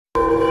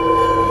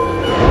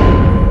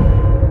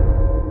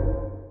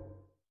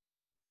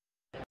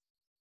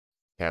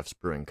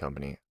Taft Brewing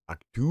Company,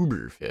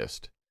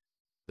 Oktubberfest.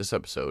 This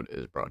episode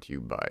is brought to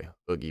you by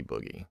Oogie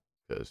Boogie,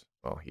 because,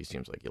 well, he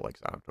seems like he likes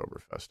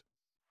Oktubberfest.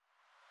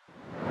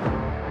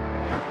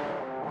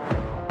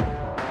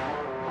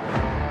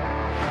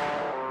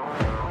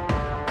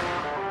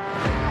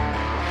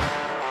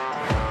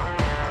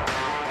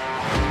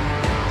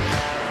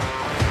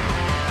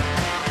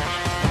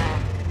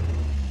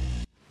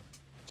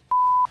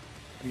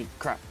 I mean,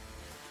 crap.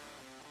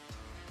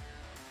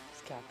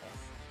 Let's got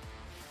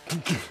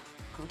this.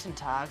 Guten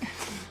Tag.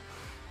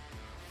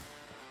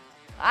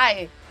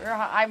 Hi,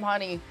 I'm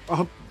Honey.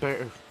 Oh,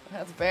 Bear.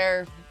 That's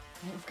Bear.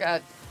 We've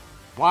got...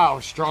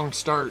 Wow, strong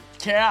start.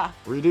 Yeah.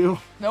 Redo?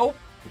 Nope.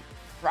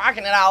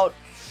 Rocking it out.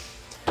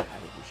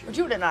 We're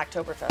doing an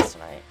Oktoberfest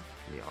tonight.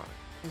 We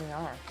are. We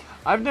are.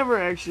 I've never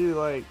actually,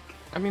 like...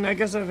 I mean, I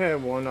guess I've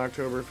had one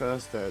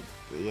Oktoberfest that...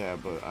 Yeah,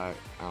 but I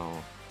don't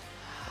know.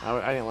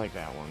 I didn't like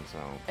that one, so...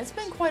 It's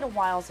been quite a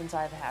while since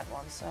I've had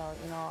one, so,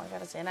 you know, I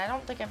gotta say, and I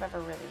don't think I've ever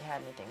really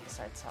had anything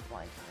besides something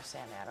like, you know,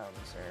 Sam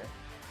Adams or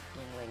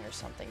Yingling or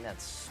something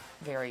that's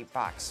very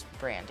box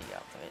brandy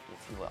of it,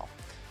 if you will.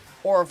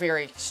 Or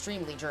very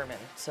extremely German,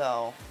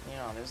 so, you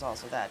know, there's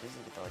also that, just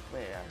to get the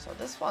liquid in. So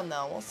this one,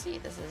 though, we'll see.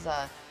 This is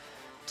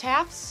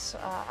Tafts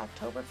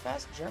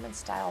Oktoberfest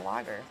German-style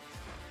lager.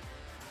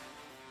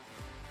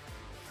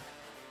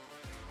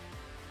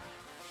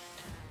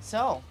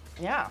 So...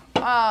 yeah.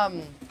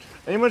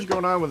 Ain't much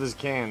going on with this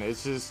can.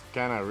 It's just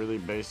kind of really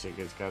basic.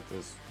 It's got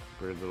this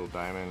weird little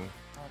diamond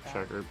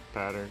checker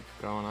pattern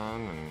going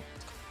on, and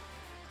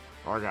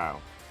Argyle.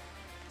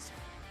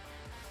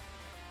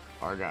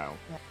 Yeah.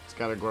 It's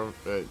got a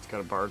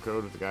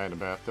barcode with a guy in a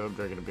bathtub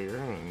drinking a beer,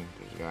 and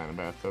there's a guy in a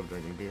bathtub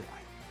drinking a beer.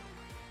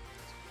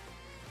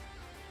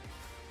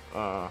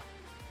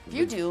 If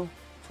you do,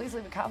 please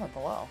leave a comment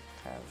below,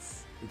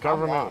 because the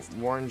government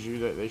warns you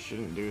that they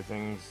shouldn't do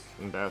things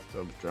in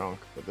bathtubs drunk,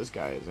 but this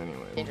guy is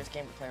anyway. Dangerous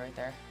game to play right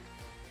there.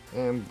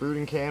 And brewed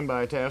and canned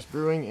by Taft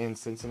Brewing in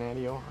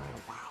Cincinnati, Ohio.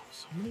 Wow,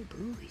 so many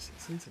breweries in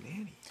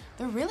Cincinnati.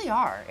 There really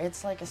are.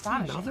 It's like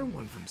astonishing. Another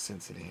one from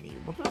Cincinnati.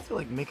 We'll have to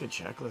like make a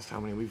checklist how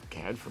many we've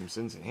had from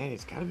Cincinnati.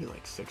 It's got to be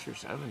like 6 or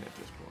 7 at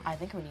this point. I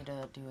think we need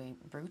to do a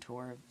brew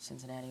tour of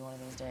Cincinnati one of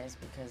these days,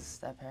 because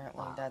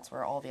apparently that's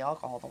where all the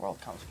alcohol in the world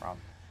comes from.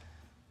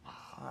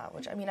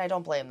 Which, I mean, I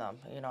don't blame them.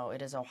 You know,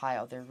 it is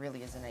Ohio. There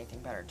really isn't anything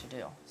better to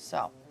do.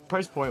 So.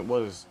 Price point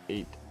was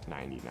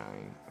 $8.99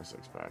 a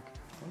 6-pack.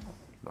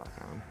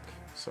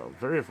 So,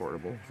 very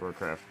affordable for a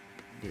craft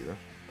beer.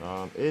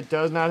 It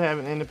does not have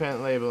an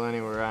independent label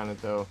anywhere on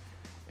it, though.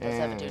 It does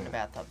have a dude in a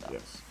bathtub, though.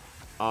 Yes.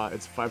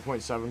 It's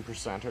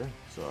 5.7%er,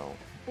 so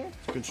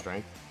it's good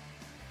strength.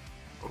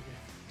 Okay.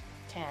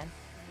 10.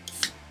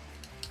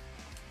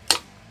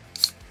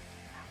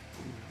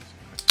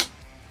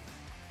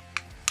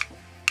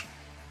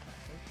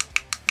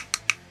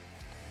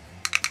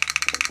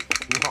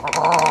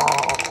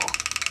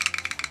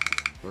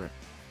 Okay.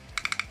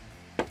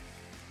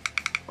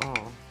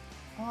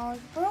 Oh,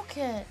 you broke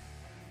it.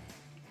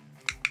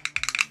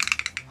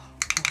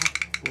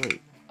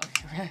 Wait.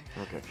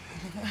 Okay.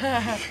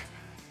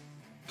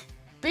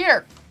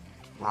 Beer.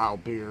 Wow,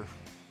 beer.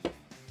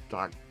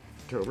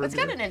 October. It's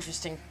got an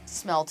interesting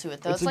smell to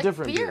it, though. It's like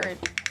different beer. beer.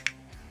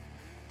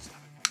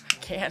 I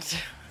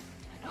can't.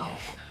 No.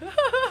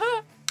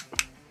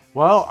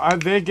 Well,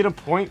 they get a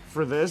point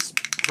for this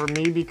for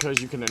me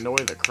because you can annoy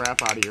the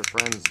crap out of your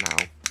friends now.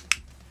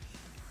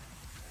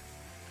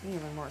 You need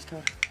to learn Morse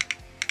code.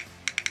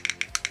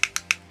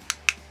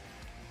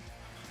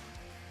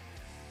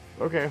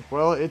 Okay,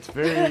 well, it's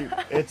very...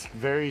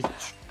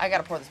 I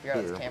gotta pour this beer out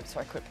of this can, so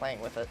I quit playing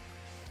with it.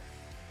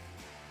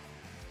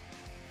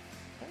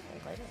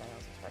 Apparently later than I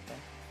was expecting.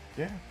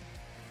 Yeah.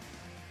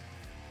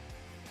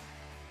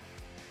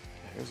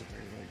 That was a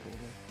very, very cool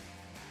one.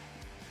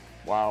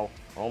 Wow.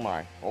 Oh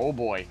my. Oh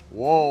boy.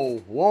 Whoa.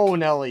 Whoa,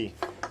 Nelly.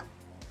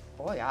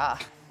 Oh, yeah.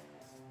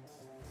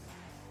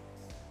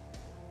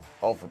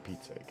 All for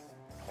Pete's sake.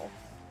 Oh.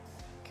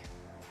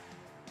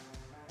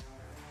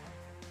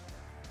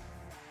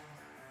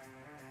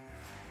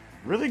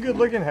 Really good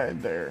looking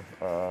head there.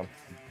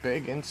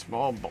 Big and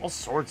small, all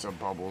sorts of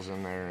bubbles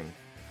in there. And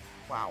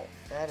wow,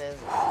 that is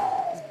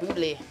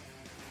boodly.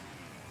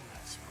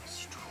 That's so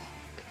strong.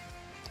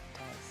 It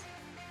does.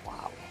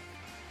 Wow.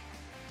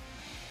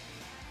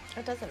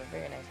 It does have a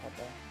very nice head,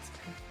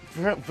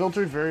 though. It's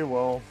Filtered very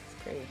well.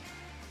 pretty.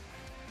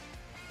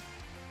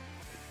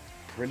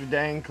 Pretty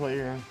dang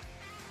clear.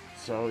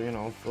 So, you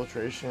know,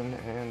 filtration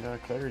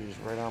and clarity is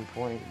right on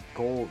point.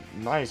 Gold,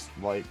 nice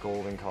light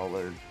golden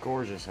color,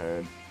 gorgeous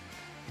head.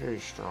 Very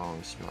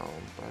strong smell,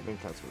 but I think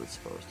that's what it's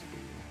supposed to be.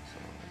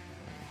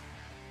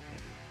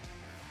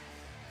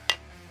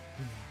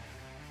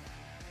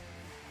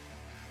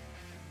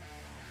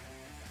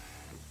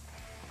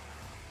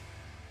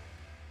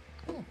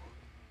 So,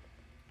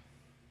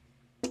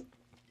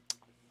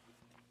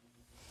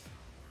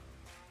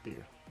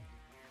 beer.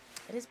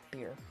 It is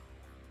beer.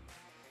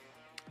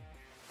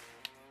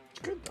 It's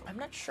good though. I'm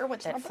not sure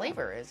what that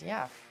flavor is.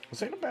 Yeah.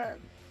 This ain't bad.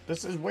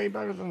 This is way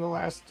better than the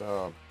last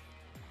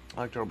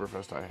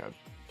Oktoberfest I had.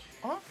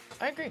 Oh,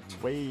 I agree.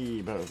 It's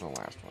way better than the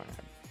last one I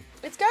had.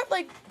 It's got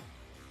like,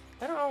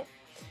 I don't know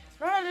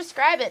how to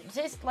describe it. It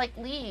tastes like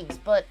leaves,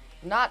 but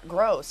not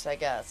gross, I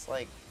guess.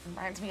 Like,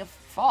 reminds me of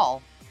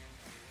fall.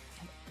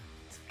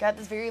 It's got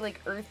this very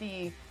like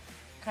earthy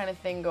kind of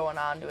thing going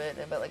on to it,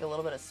 but like a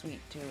little bit of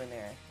sweet too in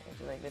there.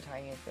 Which is like the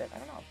tiniest bit. I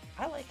don't know.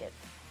 I like it.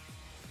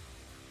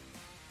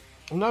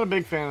 I'm not a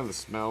big fan of the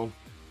smell.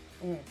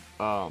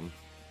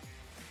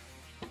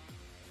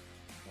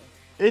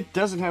 It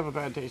doesn't have a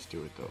bad taste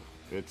to it though.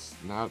 It's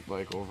not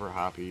like over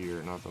hoppy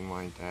or nothing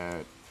like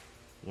that.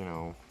 You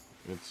know,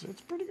 it's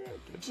pretty good.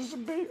 It's just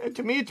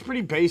to me, it's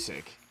pretty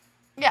basic.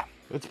 Yeah.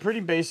 It's pretty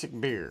basic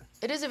beer.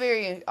 It is a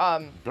very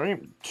There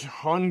ain't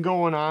ton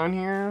going on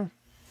here,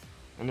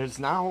 and it's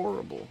not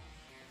horrible.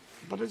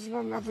 But it's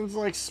not, nothing's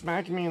like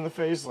smacking me in the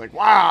face like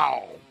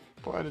wow.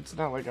 But it's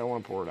not like I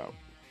want to pour it out.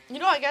 You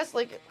know, I guess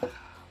like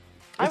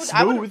it's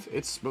smooth.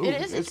 It's smooth.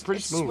 It is. It's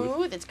pretty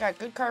smooth. It's got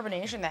good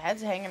carbonation. The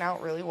head's hanging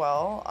out really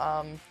well.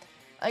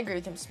 I agree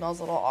with him. Smells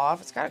a little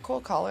off. It's got a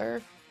cool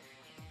color.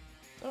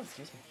 Oh,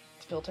 excuse me.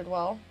 It's filtered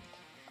well.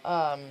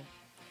 That's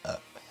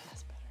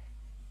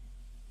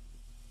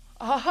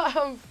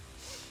better.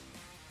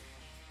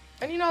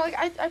 And you know, like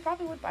I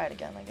probably would buy it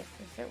again. Like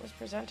if it was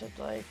presented,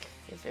 like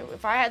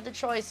if I had the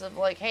choice of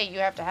like, hey, you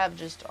have to have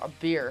just a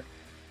beer,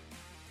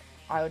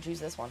 I would choose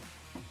this one.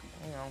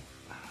 You know.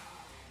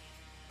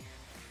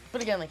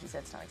 But again, like you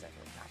said, it's not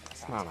exactly knocking my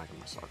socks off. It's not knocking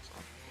my socks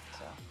off.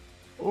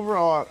 So.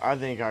 Overall, I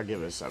think I'll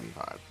give it a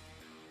 7.5.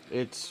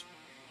 It's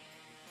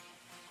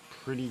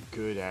pretty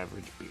good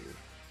average beer.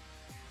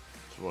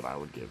 That's what I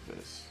would give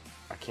this.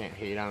 I can't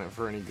hate on it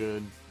for any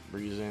good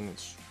reason.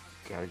 It's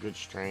got a good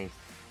strength,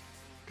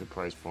 good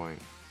price point.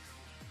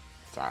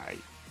 It's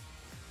alright.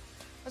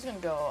 I was gonna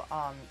go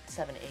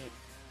 7-8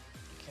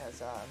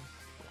 because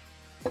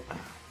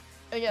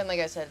again, like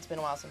I said, it's been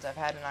a while since I've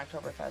had an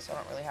Oktubberfest, so I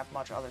don't really have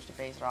much others to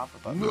base it off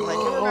of. But I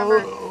can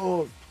remember.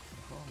 Oh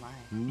my!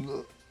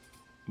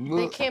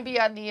 They can't be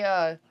on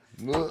the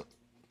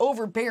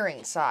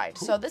overbearing side.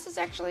 So this is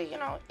actually, you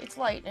know, it's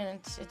light and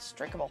it's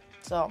drinkable.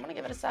 So I'm gonna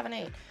give it a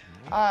 7-8.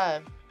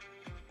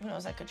 Who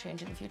knows? That could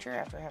change in the future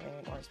after having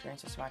more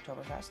experience with some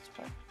Oktubberfest.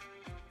 But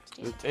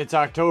it's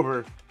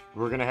October.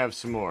 We're gonna have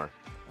some more.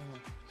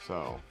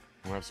 So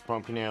we'll have some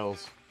pumpkin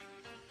ales,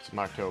 some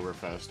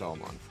Oktoberfest all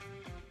month.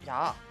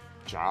 Yeah.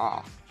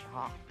 Ja.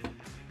 Ja.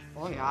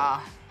 Oh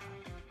yeah.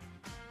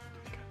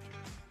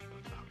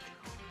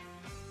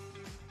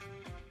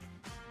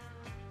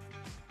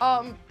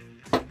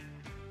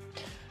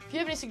 If you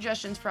have any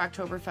suggestions for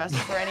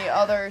Oktoberfest or any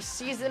other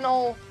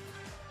seasonal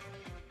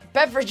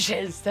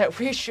beverages that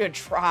we should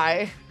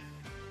try,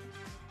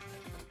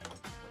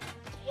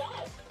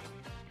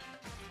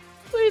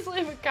 please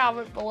leave a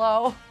comment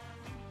below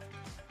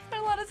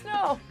and let us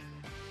know.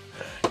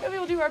 Maybe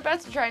we'll do our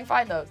best to try and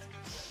find those.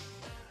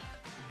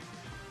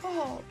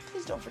 Oh,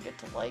 please don't forget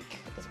to like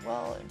as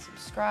well and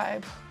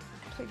subscribe.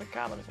 Leave a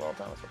comment as well.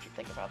 Tell us what you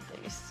think about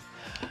these.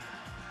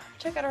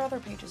 Check out our other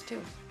pages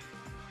too.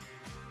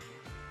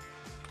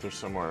 They're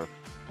somewhere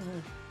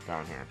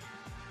down here.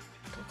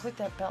 Go click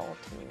that bell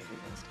too.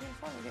 It's kind of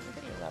fun. We're getting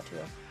videos out to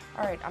you.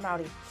 All right, I'm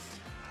outie.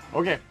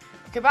 Okay.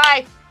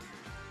 Goodbye.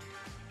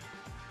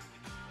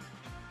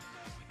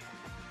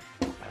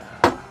 Not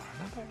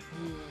bad.